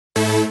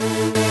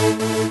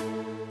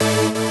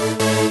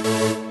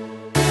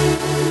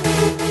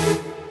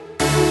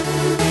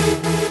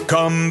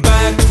Come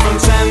back from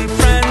San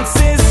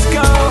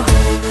Francisco.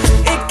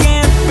 It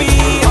can't be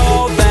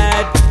all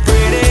that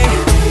pretty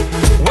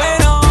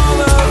when all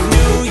of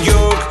New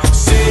York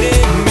City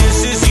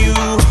misses you.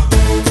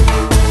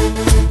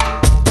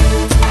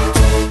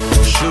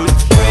 Shoot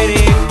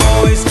pretty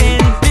boys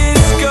in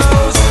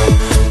discos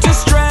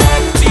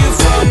distract you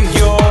from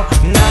your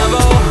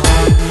novel.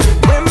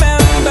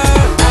 Remember,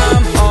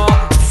 I'm all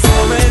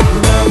full in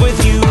love with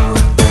you.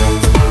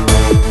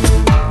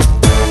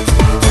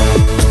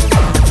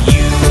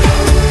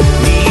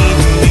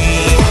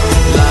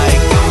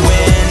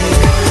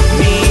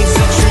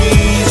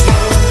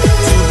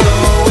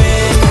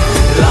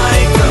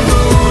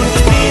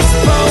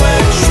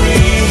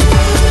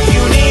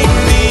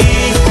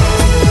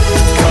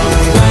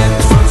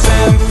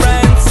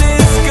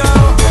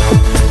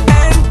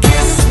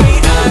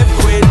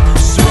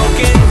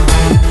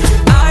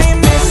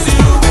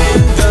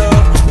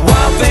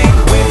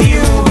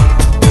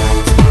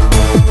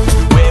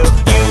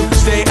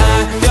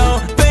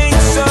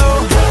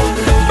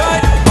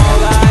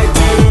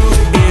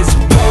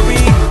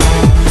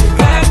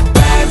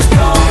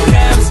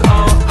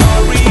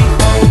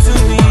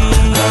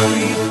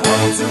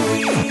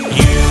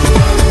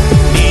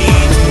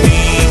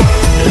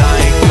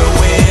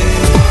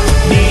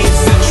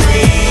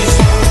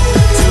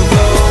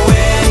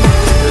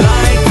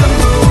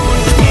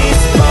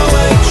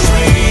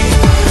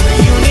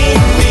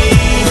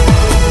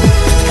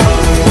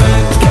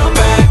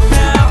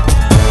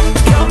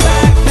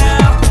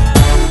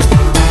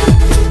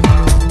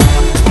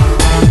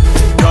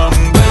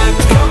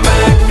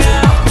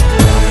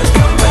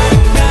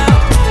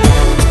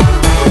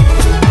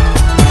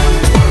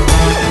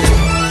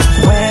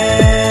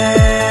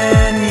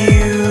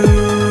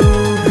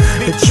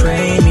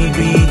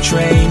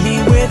 Betray me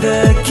with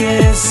a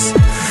kiss.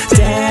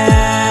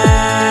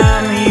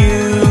 Damn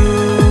you,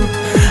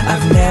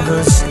 I've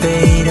never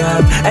stayed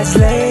up as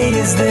late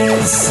as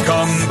this.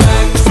 Come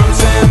back from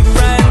San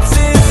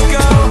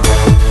Francisco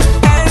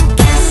and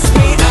kiss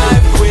me,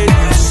 I've quit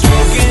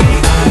smoking.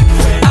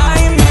 I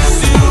miss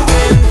you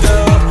in the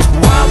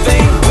wild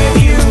thing with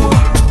you.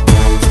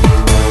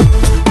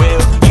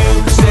 Will you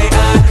say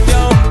I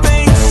don't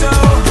think so?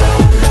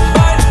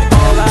 But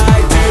all I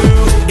do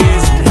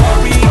is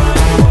worry.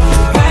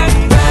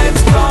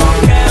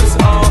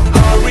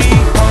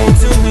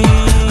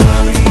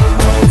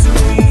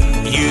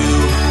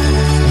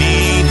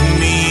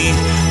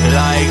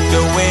 Like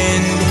the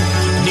wind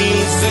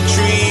needs the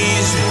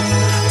trees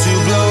to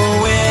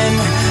blow in,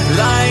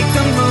 like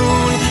the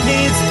moon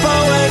needs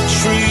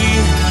poetry.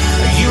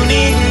 You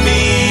need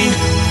me.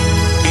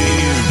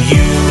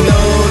 You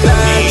know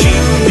that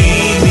you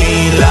need me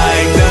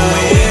like the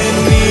wind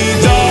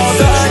needs all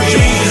the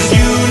trees.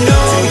 You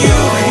know you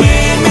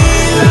need me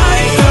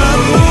like the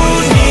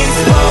moon needs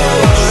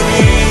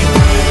poetry.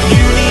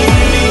 You need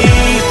me.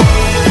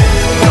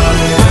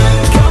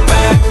 Come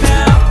back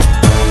now.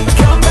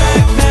 Come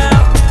back now.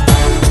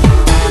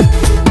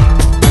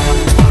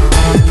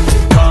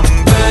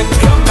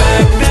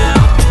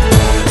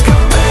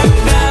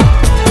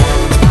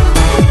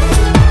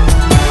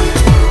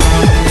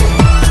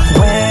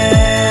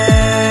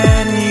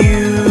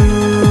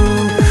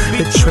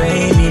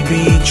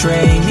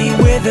 Betray me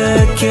with a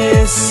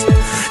kiss.